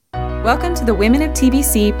Welcome to the Women of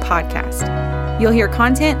TBC podcast. You'll hear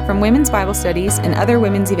content from women's Bible studies and other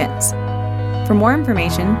women's events. For more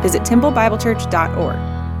information, visit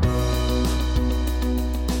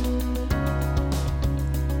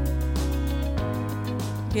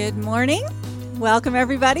templebiblechurch.org. Good morning. Welcome,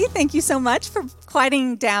 everybody. Thank you so much for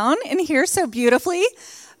quieting down in here so beautifully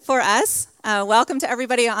for us. Welcome to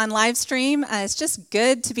everybody on live stream. It's just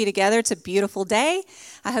good to be together. It's a beautiful day.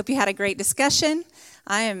 I hope you had a great discussion.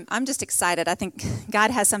 I'm just excited. I think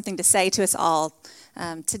God has something to say to us all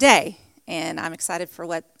today, and I'm excited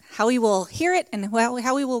for how we will hear it and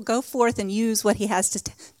how we will go forth and use what He has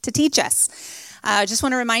to teach us. I just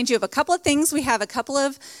want to remind you of a couple of things. We have a couple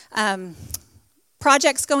of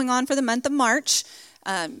projects going on for the month of March.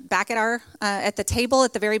 Back at the table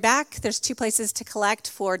at the very back, there's 2 places to collect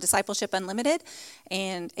for Discipleship Unlimited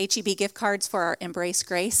and HEB gift cards for our Embrace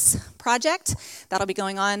Grace project. That'll be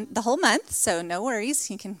going on the whole month, so no worries.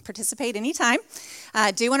 You can participate anytime.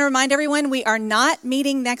 I do want to remind everyone we are not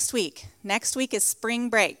meeting next week. Next week is spring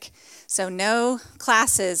break, so no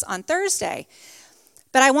classes on Thursday.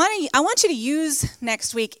 But I want you to use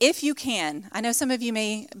next week if you can. I know some of you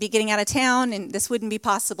may be getting out of town and this wouldn't be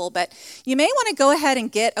possible, but you may want to go ahead and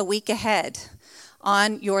get a week ahead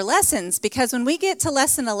on your lessons, because when we get to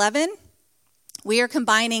lesson 11, we are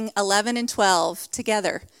combining 11 and 12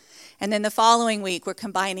 together. And then the following week, we're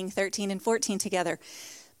combining 13 and 14 together,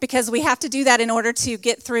 because we have to do that in order to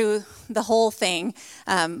get through the whole thing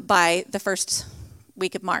by the first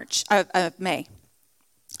week of May.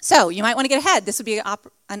 So you might want to get ahead. This would be a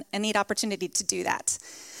neat opportunity to do that.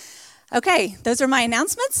 Okay, those are my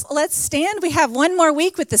announcements. Let's stand. We have one more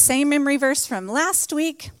week with the same memory verse from last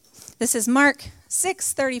week. This is Mark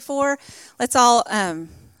 6:34. Let's all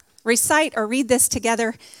recite or read this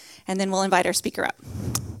together, and then we'll invite our speaker up.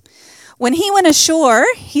 When he went ashore,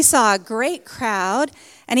 he saw a great crowd,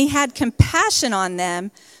 and he had compassion on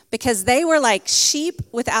them because they were like sheep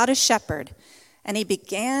without a shepherd. And he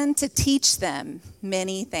began to teach them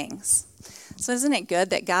many things. So isn't it good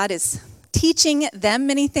that God is teaching them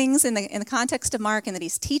many things in the context of Mark, and that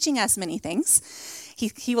he's teaching us many things?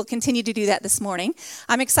 He will continue to do that this morning.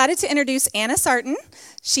 I'm excited to introduce Anna Sarton.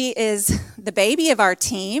 She is the baby of our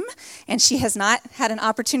team, and she has not had an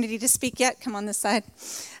opportunity to speak yet. Come on this side.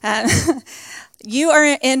 You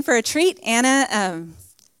are in for a treat. Anna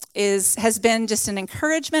has been just an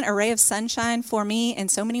encouragement, a ray of sunshine for me in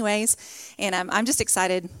so many ways. And I'm just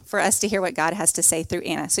excited for us to hear what God has to say through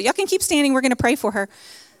Anna. So y'all can keep standing. We're going to pray for her.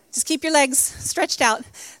 Just keep your legs stretched out.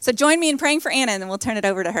 So join me in praying for Anna, and then we'll turn it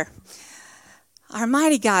over to her. Our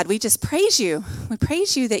mighty God, we just praise you. We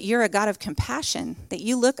praise you that you're a God of compassion, that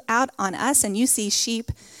you look out on us and you see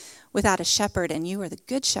sheep without a shepherd, and you are the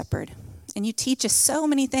good shepherd. And you teach us so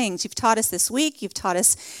many things. You've taught us this week. You've taught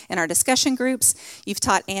us in our discussion groups. You've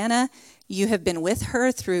taught Anna. You have been with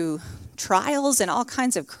her through trials and all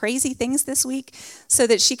kinds of crazy things this week so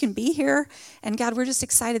that she can be here. And God, we're just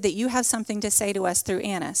excited that you have something to say to us through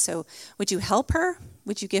Anna. So would you help her?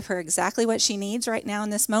 Would you give her exactly what she needs right now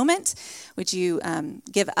in this moment? Would you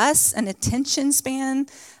give us an attention span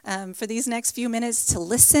for these next few minutes to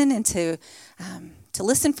listen and to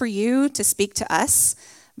listen for you to speak to us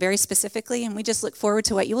very specifically? And we just look forward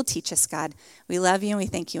to what you will teach us, God. We love you and we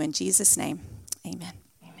thank you in Jesus' name. Amen.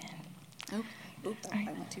 Amen. Oh, I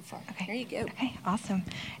went too far. Okay. There you go. Okay, awesome.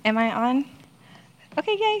 Am I on?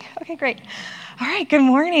 Okay, yay. Okay, great. All right, good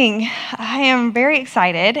morning. I am very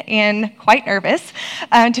excited and quite nervous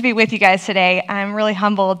to be with you guys today. I'm really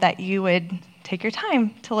humbled that you would take your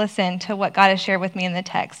time to listen to what God has shared with me in the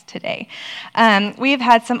text today. We've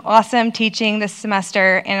had some awesome teaching this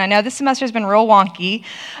semester, and I know this semester has been real wonky.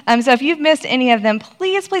 So if you've missed any of them,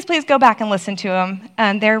 please go back and listen to them.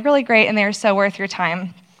 They're really great, and they're so worth your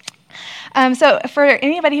time. So for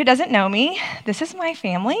anybody who doesn't know me, this is my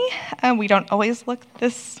family. We don't always look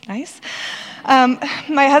this nice.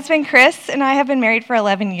 My husband, Chris, and I have been married for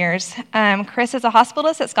 11 years. Chris is a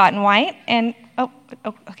hospitalist at Scott & White, and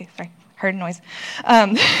okay, sorry. Heard a noise.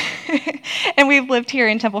 And we've lived here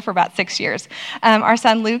in Temple for about 6 years. Our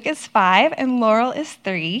son Luke is 5 and Laurel is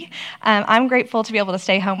 3. I'm grateful to be able to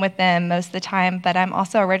stay home with them most of the time, but I'm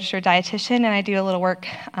also a registered dietitian, and I do a little work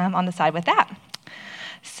on the side with that.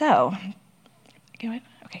 So, okay.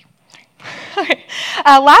 Okay.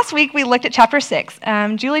 Last week we looked at chapter 6.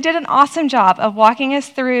 Julie did an awesome job of walking us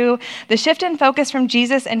through the shift in focus from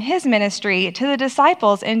Jesus and his ministry to the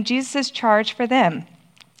disciples and Jesus' charge for them.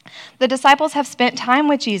 The disciples have spent time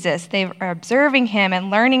with Jesus. They are observing him and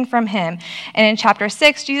learning from him. And in chapter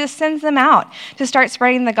 6, Jesus sends them out to start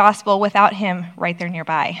spreading the gospel without him right there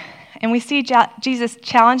nearby. And we see Jesus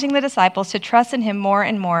challenging the disciples to trust in him more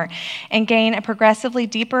and more and gain a progressively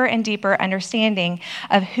deeper and deeper understanding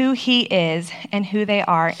of who he is and who they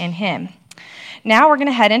are in him. Now we're going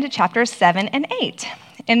to head into chapters 7 and 8.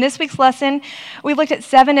 In this week's lesson, we looked at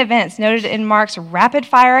 7 events noted in Mark's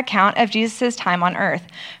rapid-fire account of Jesus' time on earth.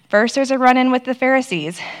 First, there's a run-in with the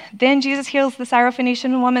Pharisees. Then Jesus heals the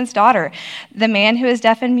Syrophoenician woman's daughter, the man who is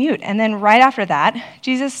deaf and mute. And then right after that,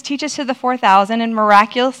 Jesus teaches to the 4,000 and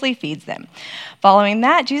miraculously feeds them. Following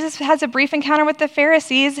that, Jesus has a brief encounter with the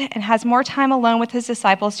Pharisees and has more time alone with his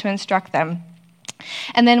disciples to instruct them.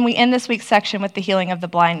 And then we end this week's section with the healing of the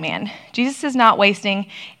blind man. Jesus is not wasting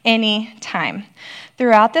any time.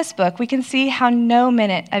 Throughout this book, we can see how no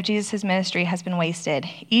minute of Jesus' ministry has been wasted.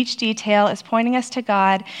 Each detail is pointing us to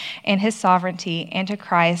God and his sovereignty and to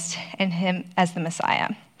Christ and him as the Messiah.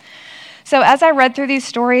 So as I read through these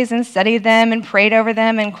stories and studied them and prayed over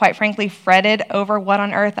them and quite frankly fretted over what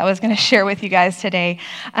on earth I was going to share with you guys today,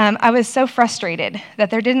 I was so frustrated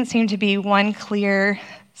that there didn't seem to be one clear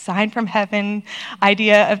sign from heaven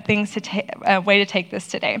idea of things to way to take this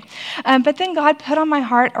today. But then God put on my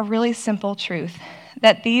heart a really simple truth,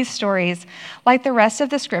 that these stories, like the rest of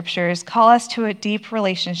the scriptures, call us to a deep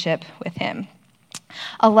relationship with him.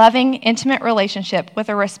 A loving, intimate relationship with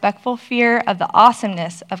a respectful fear of the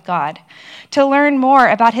awesomeness of God. To learn more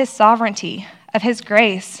about his sovereignty, of his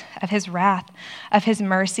grace, of his wrath, of his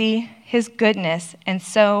mercy, his goodness, and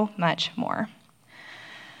so much more.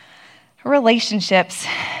 Relationships,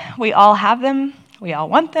 we all have them, we all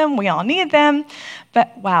want them, we all need them,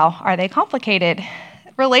 but wow, are they complicated?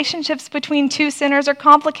 Relationships between two sinners are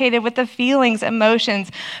complicated with the feelings,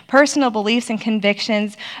 emotions, personal beliefs and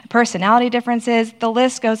convictions, personality differences. The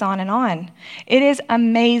list goes on and on. It is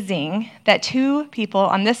amazing that two people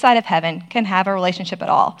on this side of heaven can have a relationship at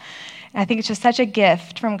all. And I think it's just such a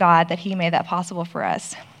gift from God that he made that possible for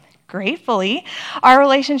us. Gratefully, our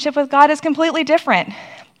relationship with God is completely different.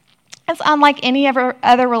 It's unlike any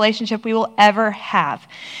other relationship we will ever have.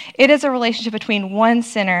 It is a relationship between one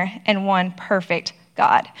sinner and one perfect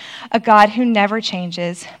God, a God who never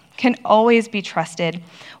changes, can always be trusted,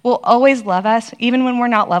 will always love us even when we're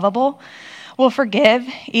not lovable, will forgive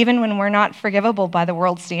even when we're not forgivable by the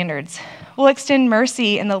world's standards, will extend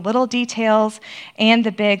mercy in the little details and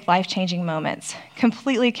the big life-changing moments,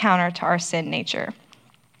 completely counter to our sin nature.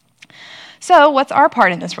 So what's our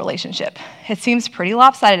part in this relationship? It seems pretty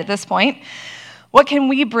lopsided at this point. What can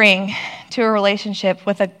we bring to a relationship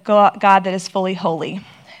with a God that is fully holy?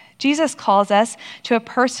 Jesus calls us to a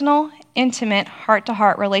personal, intimate,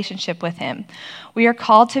 heart-to-heart relationship with him. We are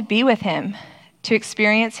called to be with him, to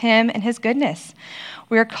experience him and his goodness.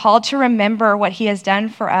 We are called to remember what he has done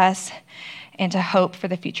for us and to hope for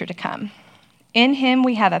the future to come. In him,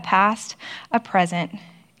 we have a past, a present,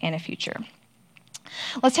 and a future.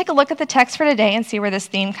 Let's take a look at the text for today and see where this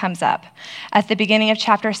theme comes up. At the beginning of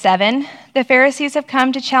chapter 7, the Pharisees have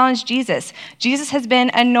come to challenge Jesus. Jesus has been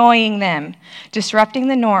annoying them, disrupting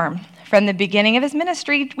the norm. From the beginning of his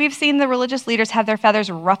ministry, we've seen the religious leaders have their feathers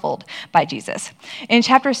ruffled by Jesus. In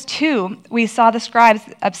chapters 2, we saw the scribes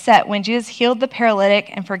upset when Jesus healed the paralytic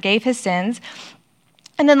and forgave his sins.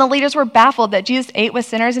 And then the leaders were baffled that Jesus ate with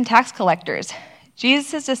sinners and tax collectors.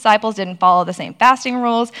 Jesus' disciples didn't follow the same fasting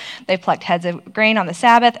rules. They plucked heads of grain on the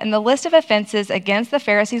Sabbath, and the list of offenses against the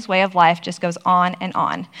Pharisees' way of life just goes on and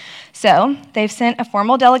on. So they've sent a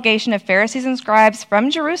formal delegation of Pharisees and scribes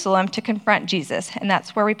from Jerusalem to confront Jesus, and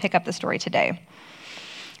that's where we pick up the story today.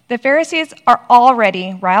 The Pharisees are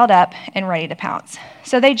already riled up and ready to pounce.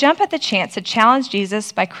 So they jump at the chance to challenge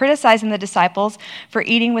Jesus by criticizing the disciples for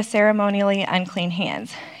eating with ceremonially unclean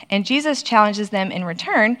hands. And Jesus challenges them in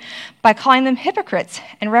return by calling them hypocrites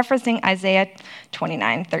and referencing Isaiah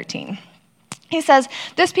 29:13. He says,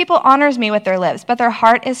 "This people honors me with their lips, but their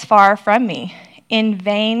heart is far from me. In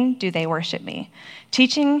vain do they worship me,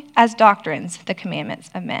 teaching as doctrines the commandments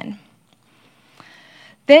of men."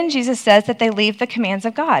 Then Jesus says that they leave the commands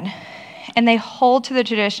of God, and they hold to the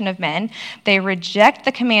tradition of men. They reject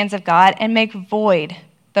the commands of God and make void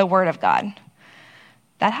the word of God.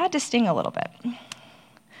 That had to sting a little bit.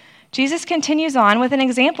 Jesus continues on with an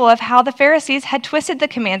example of how the Pharisees had twisted the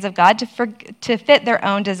commands of God to fit their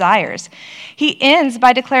own desires. He ends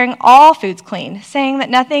by declaring all foods clean, saying that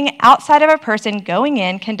nothing outside of a person going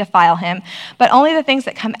in can defile him, but only the things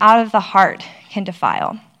that come out of the heart can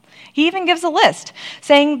defile. He even gives a list,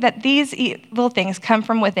 saying that these evil things come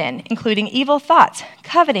from within, including evil thoughts,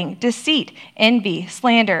 coveting, deceit, envy,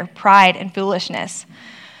 slander, pride, and foolishness.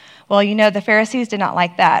 Well, you know, the Pharisees did not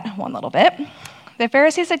like that one little bit. The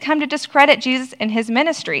Pharisees had come to discredit Jesus and his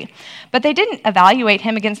ministry, but they didn't evaluate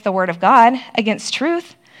him against the word of God, against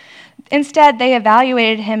truth. Instead, they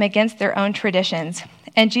evaluated him against their own traditions,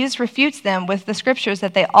 and Jesus refutes them with the scriptures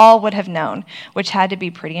that they all would have known, which had to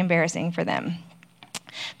be pretty embarrassing for them.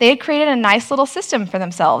 They had created a nice little system for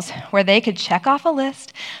themselves where they could check off a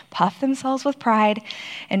list, puff themselves with pride,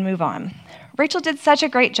 and move on. Rachel did such a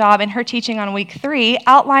great job in her teaching on week 3,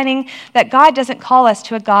 outlining that God doesn't call us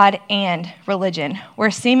to a God and religion,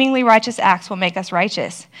 where seemingly righteous acts will make us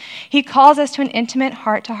righteous. He calls us to an intimate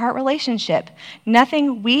heart-to-heart relationship.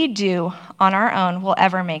 Nothing we do on our own will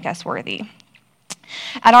ever make us worthy.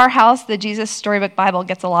 At our house, the Jesus Storybook Bible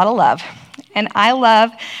gets a lot of love, and I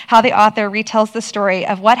love how the author retells the story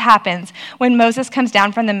of what happens when Moses comes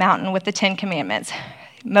down from the mountain with the 10 Commandments.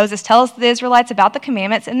 Moses tells the Israelites about the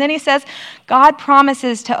commandments, and then he says, God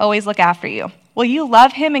promises to always look after you. Will you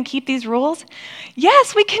love him and keep these rules?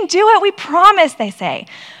 Yes, we can do it, we promise, they say.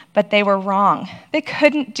 But they were wrong. They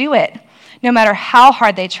couldn't do it. No matter how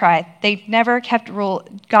hard they tried, they never kept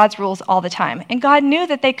God's rules all the time. And God knew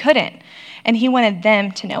that they couldn't, and he wanted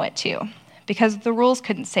them to know it too, because the rules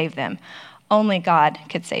couldn't save them. Only God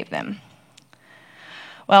could save them.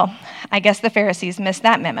 Well, I guess the Pharisees missed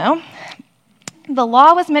that memo. The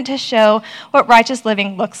law was meant to show what righteous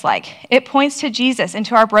living looks like. It points to Jesus and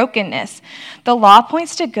to our brokenness. The law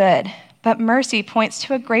points to good, but mercy points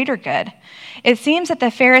to a greater good. It seems that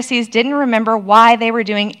the Pharisees didn't remember why they were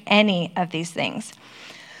doing any of these things.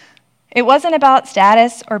 It wasn't about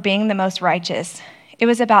status or being the most righteous. It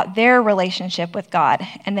was about their relationship with God,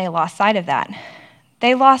 and they lost sight of that.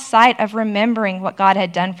 They lost sight of remembering what God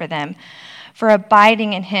had done for them, for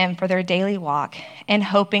abiding in him for their daily walk, and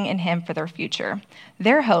hoping in him for their future.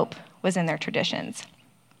 Their hope was in their traditions.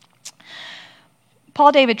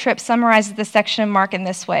 Paul David Tripp summarizes this section of Mark in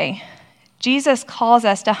this way. Jesus calls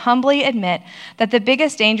us to humbly admit that the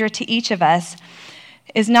biggest danger to each of us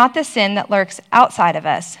is not the sin that lurks outside of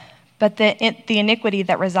us, but the iniquity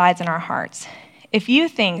that resides in our hearts. If you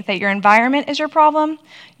think that your environment is your problem,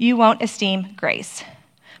 you won't esteem grace.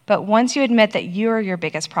 But once you admit that you are your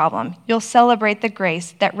biggest problem, you'll celebrate the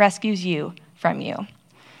grace that rescues you from you.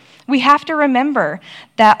 We have to remember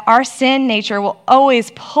that our sin nature will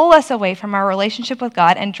always pull us away from our relationship with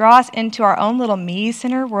God and draw us into our own little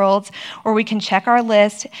me-centered worlds where we can check our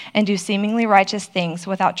list and do seemingly righteous things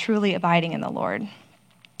without truly abiding in the Lord.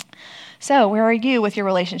 So, where are you with your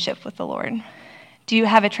relationship with the Lord? Do you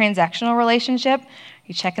have a transactional relationship? Are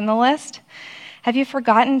you checking the list? Have you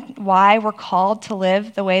forgotten why we're called to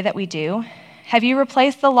live the way that we do? Have you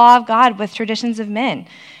replaced the law of God with traditions of men?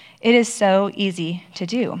 It is so easy to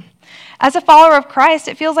do. As a follower of Christ,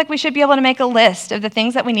 it feels like we should be able to make a list of the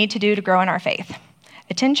things that we need to do to grow in our faith.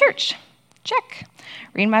 Attend church, check.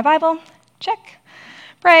 Read my Bible, check.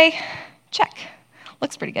 Pray, check.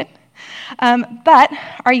 Looks pretty good. But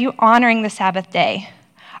are you honoring the Sabbath day?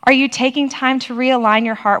 Are you taking time to realign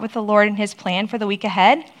your heart with the Lord and his plan for the week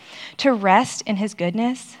ahead? To rest in his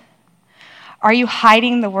goodness? Are you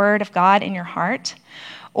hiding the word of God in your heart?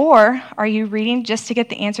 Or are you reading just to get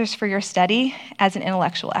the answers for your study as an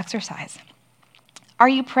intellectual exercise? Are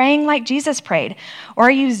you praying like Jesus prayed? Or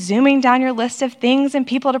are you zooming down your list of things and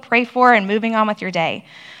people to pray for and moving on with your day?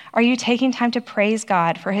 Are you taking time to praise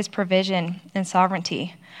God for his provision and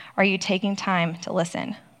sovereignty? Are you taking time to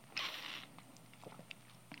listen?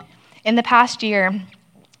 In the past year,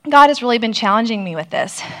 God has really been challenging me with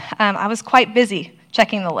this. I was quite busy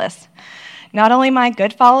checking the list. Not only my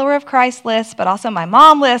good follower of Christ list, but also my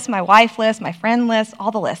mom list, my wife list, my friend list, all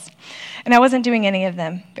the lists. And I wasn't doing any of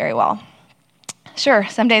them very well. Sure,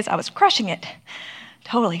 some days I was crushing it.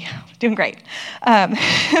 Totally, doing great.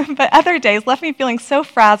 But other days left me feeling so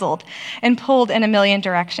frazzled and pulled in a million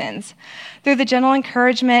directions. Through the gentle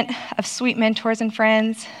encouragement of sweet mentors and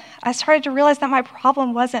friends, I started to realize that my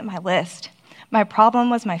problem wasn't my list. My problem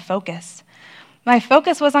was my focus. My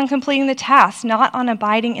focus was on completing the task, not on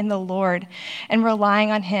abiding in the Lord and relying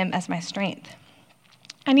on him as my strength.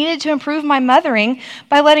 I needed to improve my mothering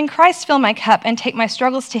by letting Christ fill my cup and take my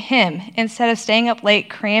struggles to him instead of staying up late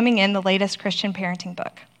cramming in the latest Christian parenting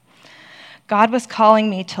book. God was calling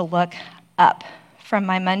me to look up from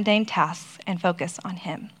my mundane tasks and focus on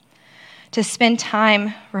him, to spend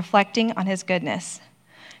time reflecting on his goodness,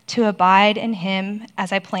 to abide in him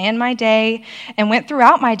as I planned my day and went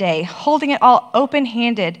throughout my day, holding it all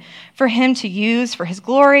open-handed for him to use for his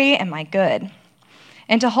glory and my good,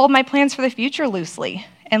 and to hold my plans for the future loosely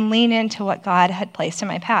and lean into what God had placed in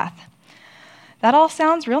my path. That all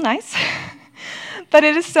sounds real nice, but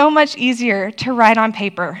it is so much easier to write on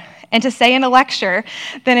paper and to say in a lecture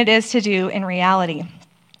than it is to do in reality.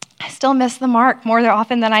 I still miss the mark more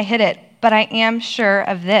often than I hit it, but I am sure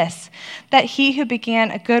of this, that he who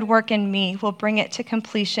began a good work in me will bring it to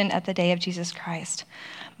completion at the day of Jesus Christ.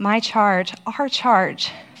 my charge, our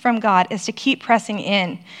charge from God is to keep pressing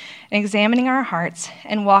in and examining our hearts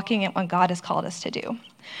and walking in what God has called us to do.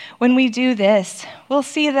 When we do this, we'll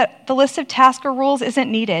see that the list of tasks or rules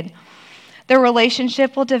isn't needed. The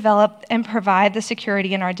relationship will develop and provide the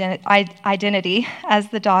security in our identity as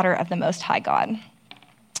the daughter of the Most High God.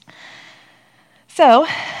 So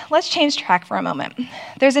let's change track for a moment.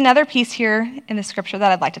 There's another piece here in the scripture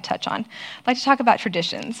that I'd like to touch on. I'd like to talk about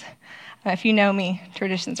traditions. If you know me,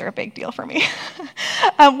 traditions are a big deal for me.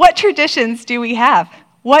 What traditions do we have?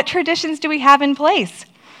 What traditions do we have in place?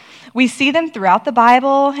 We see them throughout the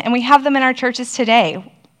Bible, and we have them in our churches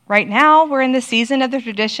today. Right now, we're in the season of the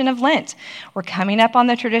tradition of Lent. We're coming up on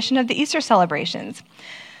the tradition of the Easter celebrations.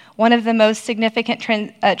 One of the most significant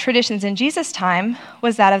traditions in Jesus' time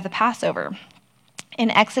was that of the Passover.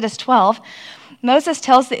 In Exodus 12, Moses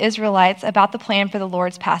tells the Israelites about the plan for the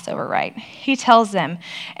Lord's Passover rite. He tells them,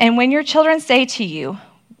 "And when your children say to you,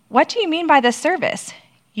 'What do you mean by this service?'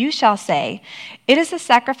 you shall say, 'It is the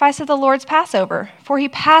sacrifice of the Lord's Passover, for he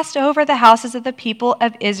passed over the houses of the people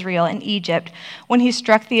of Israel in Egypt when he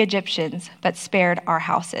struck the Egyptians, but spared our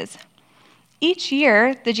houses.'" Each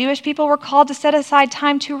year, the Jewish people were called to set aside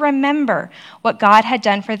time to remember what God had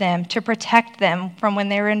done for them, to protect them from when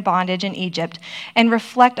they were in bondage in Egypt, and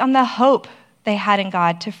reflect on the hope they had in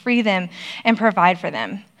God to free them and provide for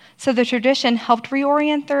them. So the tradition helped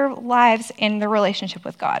reorient their lives and their relationship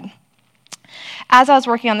with God. As I was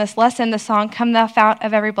working on this lesson, the song "Come Thou Fount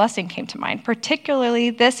of Every Blessing" came to mind,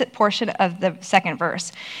 particularly this portion of the second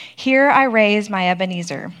verse. "Here I raise my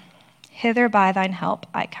Ebenezer, hither by thine help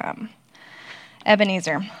I come."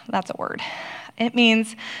 Ebenezer, that's a word. It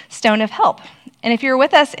means stone of help. And if you're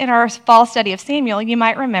with us in our fall study of Samuel, you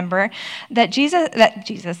might remember that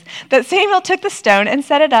Samuel took the stone and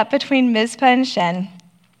set it up between Mizpah and Shen.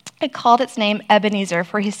 It called its name Ebenezer,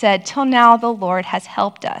 for he said, "Till now the Lord has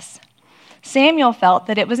helped us." Samuel felt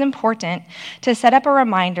that it was important to set up a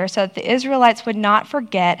reminder so that the Israelites would not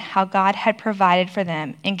forget how God had provided for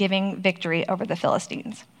them in giving victory over the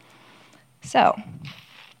Philistines. So,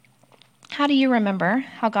 how do you remember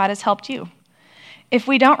how God has helped you? If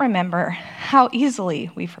we don't remember, how easily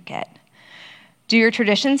we forget. Do your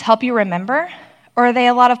traditions help you remember? Or are they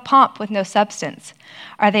a lot of pomp with no substance?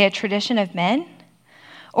 Are they a tradition of men?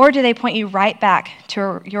 Or do they point you right back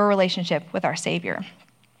to your relationship with our Savior?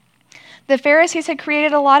 The Pharisees had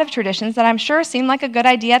created a lot of traditions that I'm sure seemed like a good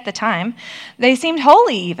idea at the time. They seemed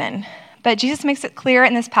holy even. But Jesus makes it clear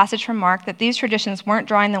in this passage from Mark that these traditions weren't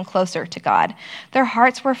drawing them closer to God. Their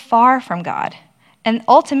hearts were far from God and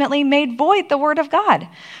ultimately made void the word of God.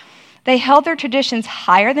 They held their traditions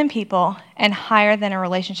higher than people and higher than a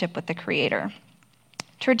relationship with the Creator.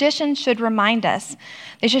 Traditions should remind us.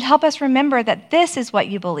 They should help us remember that this is what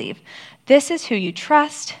you believe. This is who you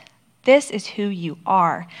trust. This is who you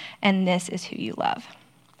are. And this is who you love.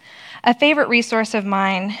 A favorite resource of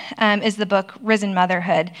mine is the book Risen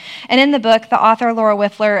Motherhood. And in the book, the author Laura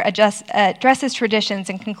Whiffler addresses traditions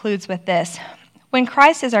and concludes with this. When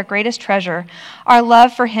Christ is our greatest treasure, our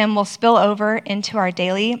love for him will spill over into our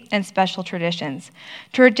daily and special traditions.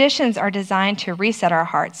 Traditions are designed to reset our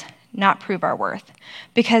hearts, not prove our worth,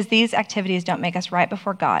 because these activities don't make us right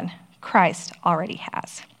before God. Christ already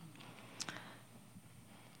has.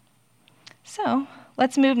 So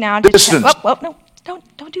let's move now to...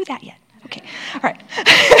 Don't do that yet. Okay, all right.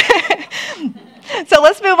 So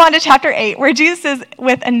let's move on to chapter 8, where Jesus is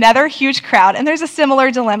with another huge crowd, and there's a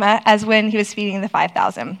similar dilemma as when he was feeding the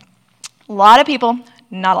 5,000. A lot of people,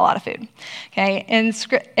 not a lot of food. Okay,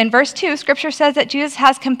 in verse 2, Scripture says that Jesus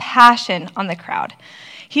has compassion on the crowd.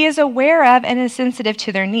 He is aware of and is sensitive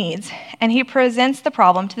to their needs, and he presents the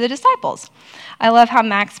problem to the disciples. I love how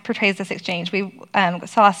Max portrays this exchange. We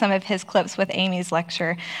saw some of his clips with Amy's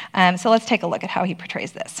lecture, so let's take a look at how he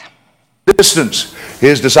portrays this. Distance,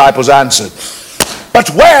 his disciples answered,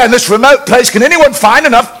 "But where in this remote place can anyone find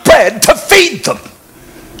enough bread to feed them?"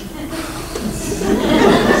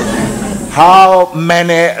 "How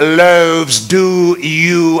many loaves do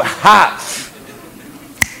you have?"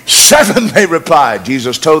 "7," they replied.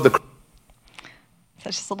 Jesus told the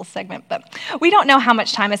Such a little segment, but we don't know how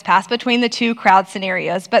much time has passed between the two crowd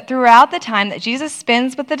scenarios, but throughout the time that Jesus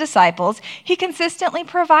spends with the disciples, he consistently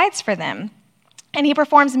provides for them. And he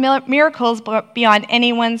performs miracles beyond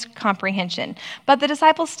anyone's comprehension. But the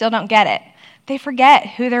disciples still don't get it. They forget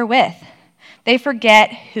who they're with. They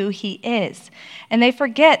forget who he is. And they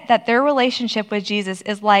forget that their relationship with Jesus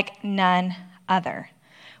is like none other.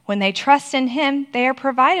 When they trust in him, they are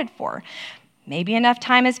provided for. Maybe enough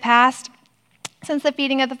time has passed since the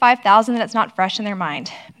feeding of the 5,000 that it's not fresh in their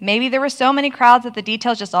mind. Maybe there were so many crowds that the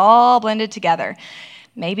details just all blended together.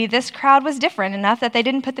 Maybe this crowd was different enough that they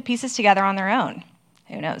didn't put the pieces together on their own.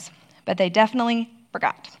 Who knows? But they definitely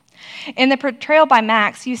forgot. In the portrayal by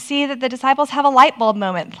Max, you see that the disciples have a light bulb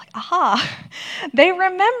moment. Like, aha! They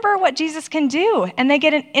remember what Jesus can do, and they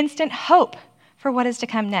get an instant hope for what is to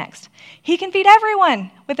come next. He can feed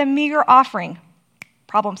everyone with a meager offering.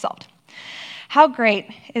 Problem solved. How great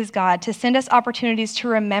is God to send us opportunities to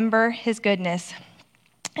remember his goodness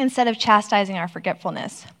instead of chastising our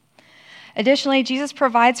forgetfulness. Additionally, Jesus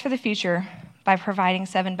provides for the future by providing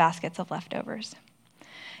 7 baskets of leftovers.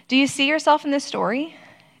 Do you see yourself in this story?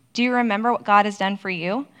 Do you remember what God has done for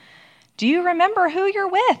you? Do you remember who you're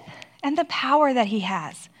with and the power that he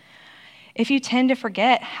has? If you tend to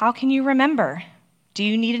forget, how can you remember? Do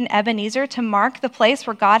you need an Ebenezer to mark the place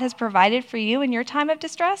where God has provided for you in your time of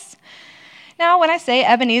distress? Now, when I say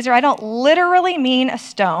Ebenezer, I don't literally mean a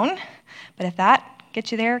stone, but if that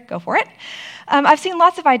gets you there, go for it. I've seen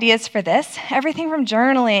lots of ideas for this, everything from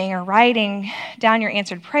journaling or writing down your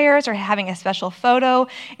answered prayers or having a special photo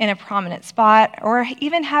in a prominent spot or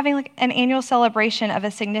even having like an annual celebration of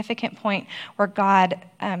a significant point where God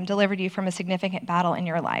delivered you from a significant battle in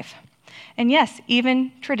your life. And yes,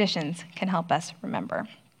 even traditions can help us remember.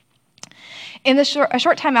 In a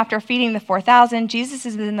short time after feeding the 4,000, Jesus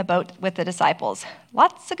is in the boat with the disciples.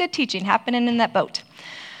 Lots of good teaching happening in that boat.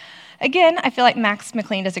 Again, I feel like Max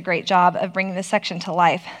McLean does a great job of bringing this section to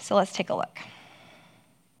life, so let's take a look.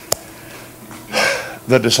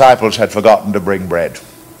 The disciples had forgotten to bring bread.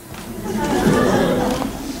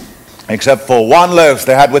 Except for 1 loaf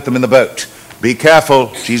they had with them in the boat. Be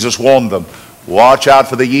careful, Jesus warned them. Watch out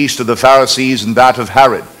for the yeast of the Pharisees and that of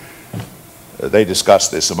Herod. They discussed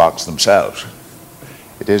this amongst themselves.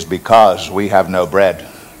 It is because we have no bread.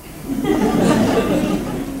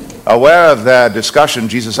 Aware of their discussion,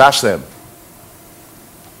 Jesus asked them,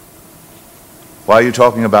 why are you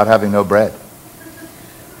talking about having no bread?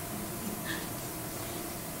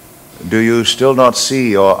 Do you still not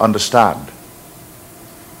see or understand?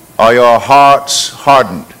 Are your hearts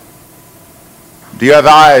hardened? Do you have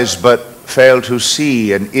eyes but fail to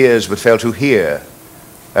see and ears but fail to hear?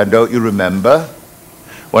 And don't you remember?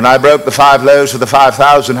 When I broke the 5 loaves for the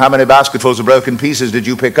 5,000, how many basketfuls of broken pieces did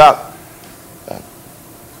you pick up?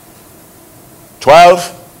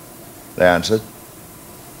 12, they answered.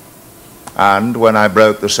 And when I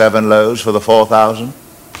broke the 7 loaves for the 4,000,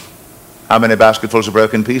 how many basketfuls of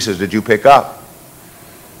broken pieces did you pick up?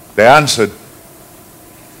 They answered,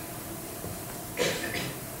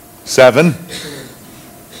 7.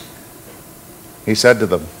 He said to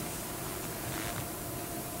them,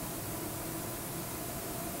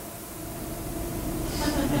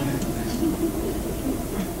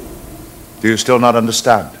 do you still not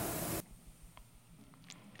understand?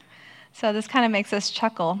 So this kind of makes us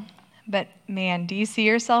chuckle, but man, do you see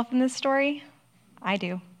yourself in this story? I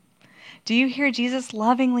do. Do you hear Jesus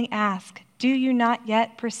lovingly ask, do you not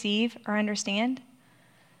yet perceive or understand?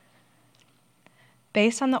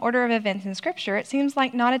 Based on the order of events in Scripture, it seems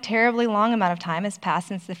like not a terribly long amount of time has passed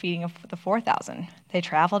since the feeding of the 4,000. They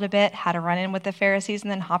traveled a bit, had a run-in with the Pharisees,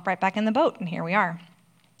 and then hopped right back in the boat, and here we are.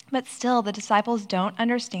 But still, the disciples don't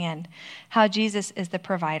understand how Jesus is the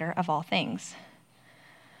provider of all things.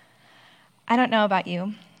 I don't know about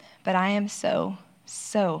you, but I am so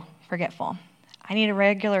forgetful. I need a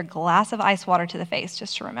regular glass of ice water to the face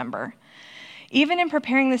just to remember. Even in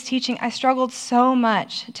preparing this teaching, I struggled so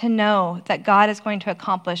much to know that God is going to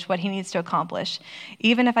accomplish what he needs to accomplish,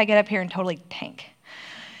 even if I get up here and totally tank.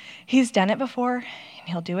 He's done it before, and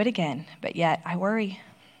he'll do it again, but yet I worry.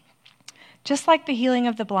 Just like the healing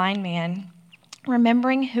of the blind man,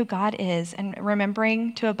 remembering who God is and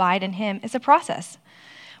remembering to abide in him is a process.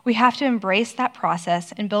 We have to embrace that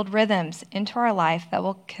process and build rhythms into our life that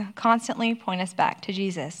will constantly point us back to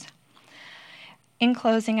Jesus. In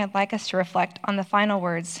closing, I'd like us to reflect on the final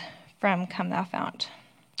words from Come Thou Fount.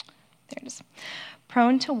 There it is.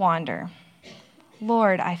 Prone to wander.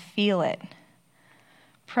 Lord, I feel it.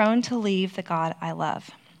 Prone to leave the God I love.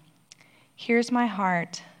 Here's my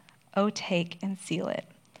heart. Oh, take and seal it.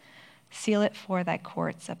 Seal it for thy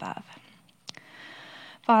courts above.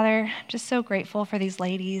 Father, I'm just so grateful for these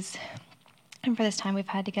ladies and for this time we've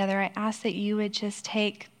had together. I ask that you would just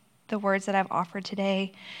take the words that I've offered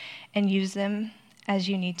today and use them as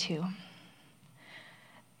you need to.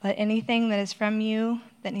 Let anything that is from you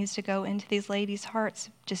that needs to go into these ladies' hearts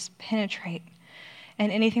just penetrate.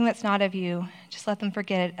 And anything that's not of you, just let them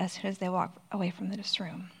forget it as soon as they walk away from this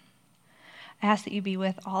room. I ask that you be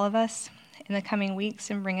with all of us in the coming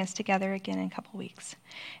weeks and bring us together again in a couple weeks.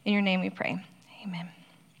 In your name we pray. Amen.